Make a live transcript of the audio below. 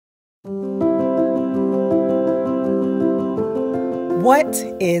What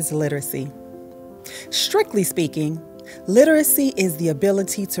is literacy? Strictly speaking, literacy is the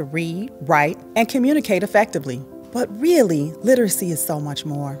ability to read, write, and communicate effectively. But really, literacy is so much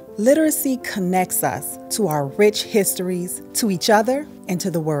more. Literacy connects us to our rich histories, to each other, and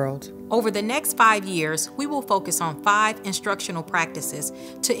to the world. Over the next 5 years, we will focus on 5 instructional practices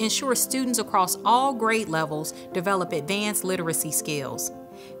to ensure students across all grade levels develop advanced literacy skills.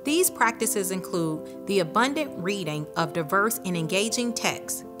 These practices include the abundant reading of diverse and engaging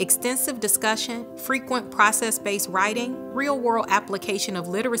texts, extensive discussion, frequent process-based writing, real-world application of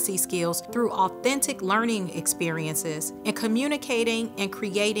literacy skills through authentic learning experiences, and communicating and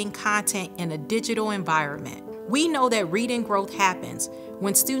creating content in a digital environment. We know that reading growth happens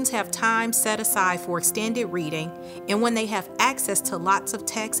when students have time set aside for extended reading and when they have access to lots of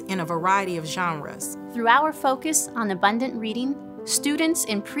text in a variety of genres. Through our focus on abundant reading, students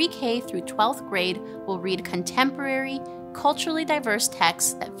in pre-K through 12th grade will read contemporary, culturally diverse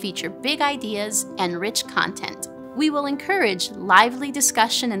texts that feature big ideas and rich content. We will encourage lively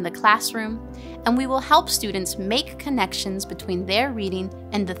discussion in the classroom, and we will help students make connections between their reading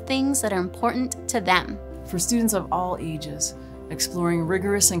and the things that are important to them. For students of all ages, exploring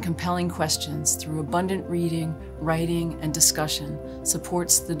rigorous and compelling questions through abundant reading, writing, and discussion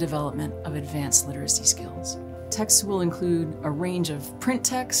supports the development of advanced literacy skills. Texts will include a range of print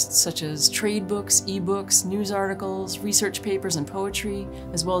texts such as trade books, ebooks, news articles, research papers, and poetry,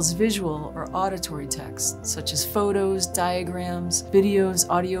 as well as visual or auditory texts such as photos, diagrams, videos,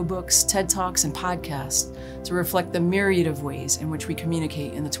 audiobooks, TED Talks, and podcasts to reflect the myriad of ways in which we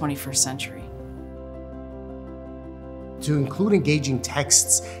communicate in the 21st century. To include engaging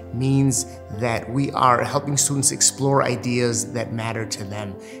texts means that we are helping students explore ideas that matter to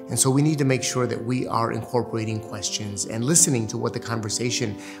them. And so we need to make sure that we are incorporating questions and listening to what the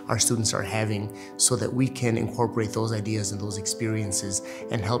conversation our students are having so that we can incorporate those ideas and those experiences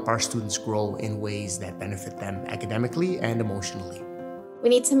and help our students grow in ways that benefit them academically and emotionally. We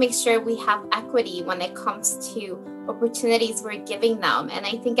need to make sure we have equity when it comes to opportunities we're giving them. And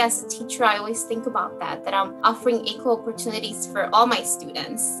I think as a teacher, I always think about that I'm offering equal opportunities for all my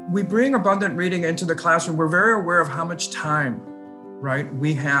students. We bring abundant reading into the classroom. We're very aware of how much time, right,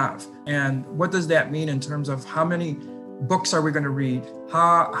 we have. And what does that mean in terms of how many books are we going to read?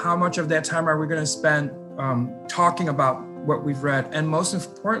 How much of that time are we going to spend talking about what we've read? And most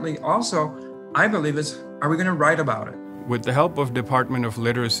importantly, also, I believe are we going to write about it? With the help of Department of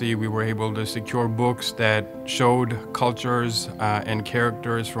Literacy, we were able to secure books that showed cultures and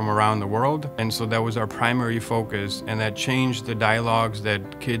characters from around the world. And so that was our primary focus, and that changed the dialogues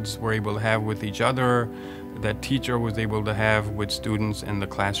that kids were able to have with each other, that teacher was able to have with students and the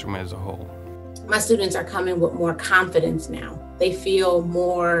classroom as a whole. My students are coming with more confidence now. They feel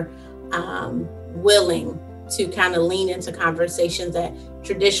more willing to kind of lean into conversations that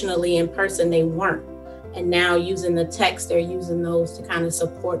traditionally in person they weren't. And now using the text, they're using those to kind of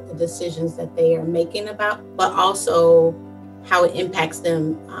support the decisions that they are making about, but also how it impacts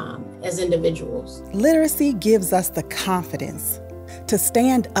them as individuals. Literacy gives us the confidence to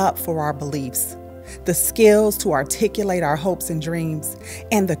stand up for our beliefs, the skills to articulate our hopes and dreams,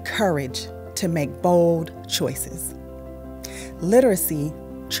 and the courage to make bold choices. Literacy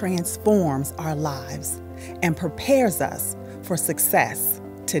transforms our lives and prepares us for success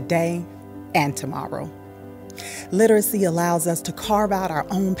today and tomorrow. Literacy allows us to carve out our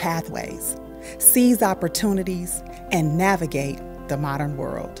own pathways, seize opportunities, and navigate the modern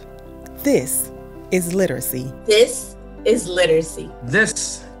world. This is literacy. This is literacy.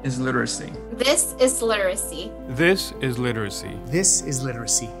 This is literacy. This is literacy. This is literacy. This is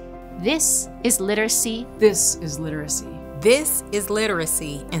literacy. This is literacy. This is literacy. This is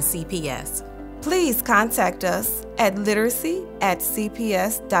literacy in CPS. Please contact us at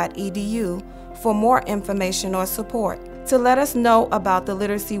literacy@cps.edu for more information or support. To let us know about the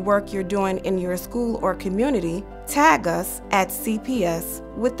literacy work you're doing in your school or community, tag us at CPS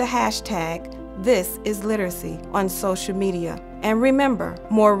with the hashtag #ThisIsLiteracy on social media. And remember,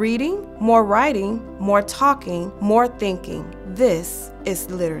 more reading, more writing, more talking, more thinking. This is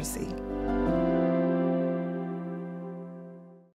literacy.